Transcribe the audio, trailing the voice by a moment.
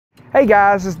Hey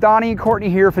guys, it's Donnie and Courtney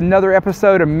here for another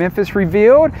episode of Memphis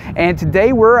Revealed, and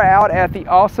today we're out at the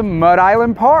awesome Mud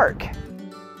Island Park.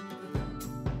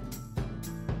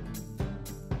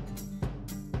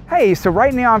 Hey, so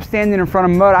right now I'm standing in front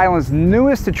of Mud Island's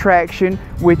newest attraction,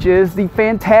 which is the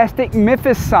fantastic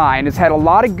Memphis Sign. It's had a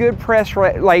lot of good press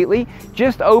lately,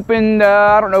 just opened,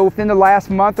 I don't know, within the last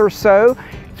month or so.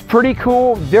 It's pretty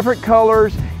cool, different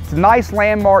colors. It's a nice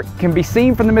landmark, can be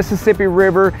seen from the Mississippi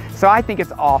River, so I think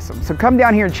it's awesome. So come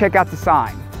down here and check out the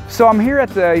sign. So I'm here at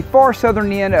the far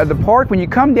southern end of the park. When you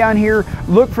come down here,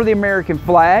 look for the American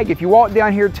flag. If you walk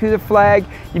down here to the flag,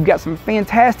 you've got some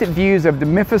fantastic views of the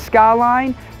Memphis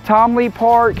skyline, Tom Lee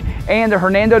Park, and the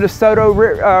Hernando de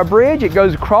Soto Bridge. It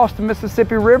goes across the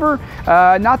Mississippi River,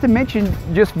 not to mention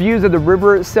just views of the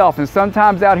river itself. And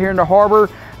sometimes out here in the harbor,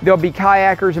 there'll be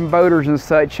kayakers and boaters and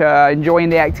such enjoying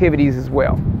the activities as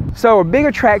well. So a big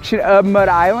attraction of Mud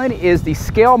Island is the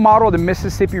scale model of the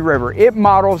Mississippi River. It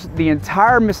models the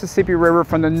entire Mississippi River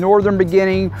from the northern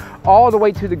beginning all the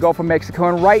way to the Gulf of Mexico.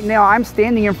 And right now I'm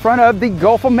standing in front of the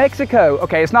Gulf of Mexico.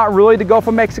 Okay, it's not really the Gulf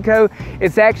of Mexico.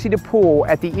 It's actually the pool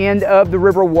at the end of the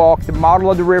river walk, the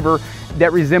model of the river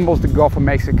that resembles the Gulf of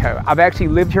Mexico. I've actually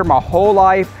lived here my whole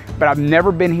life, but I've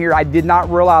never been here. I did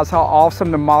not realize how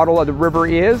awesome the model of the river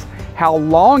is, how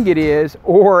long it is,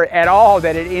 or at all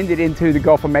that it ended into the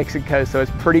Gulf of Mexico. So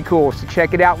it's pretty cool. So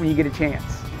check it out when you get a chance.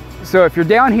 So if you're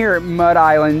down here at Mud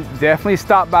Island, definitely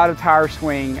stop by the tire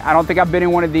swing. I don't think I've been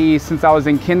in one of these since I was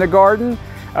in kindergarten.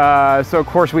 So of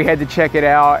course we had to check it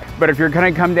out. But if you're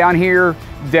gonna come down here,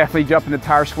 definitely jump in the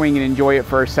tire swing and enjoy it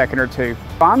for a second or two.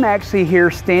 I'm actually here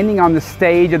standing on the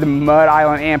stage of the Mud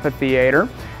Island Ampitheatre.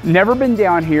 Never been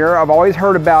down here. I've always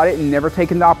heard about it and never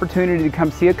taken the opportunity to come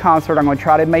see a concert. I'm going to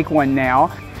try to make one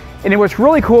now. And what's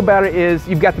really cool about it is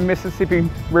you've got the Mississippi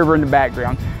River in the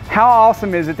background. How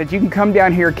awesome is it that you can come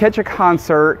down here, catch a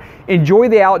concert, enjoy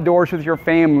the outdoors with your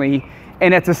family,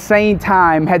 and at the same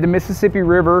time have the Mississippi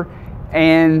River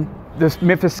and the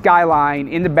Memphis skyline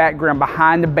in the background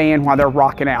behind the band while they're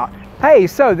rocking out. Hey,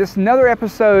 so this is another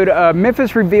episode of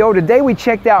Memphis Revealed. Today we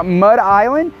checked out Mud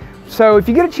Island. So if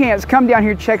you get a chance, come down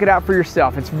here, check it out for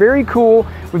yourself. It's very cool.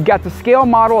 We've got the scale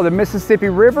model of the Mississippi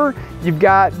River. You've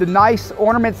got the nice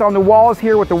ornaments on the walls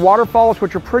here with the waterfalls,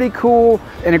 which are pretty cool.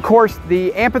 And of course,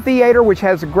 the Ampitheatre, which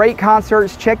has great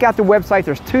concerts. Check out the website.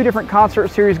 There's 2 different concert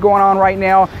series going on right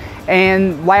now.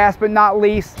 And last but not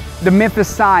least, the Memphis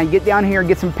Sign. Get down here and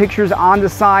get some pictures on the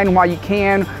sign while you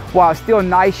can, while it's still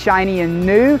nice, shiny, and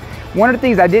new. One of the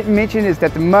things I didn't mention is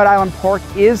that the Mud Island Park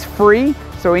is free.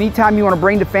 So anytime you want to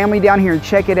bring the family down here and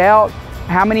check it out,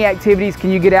 how many activities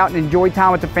can you get out and enjoy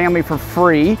time with the family for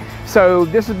free? So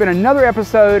this has been another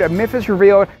episode of Memphis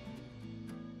Revealed.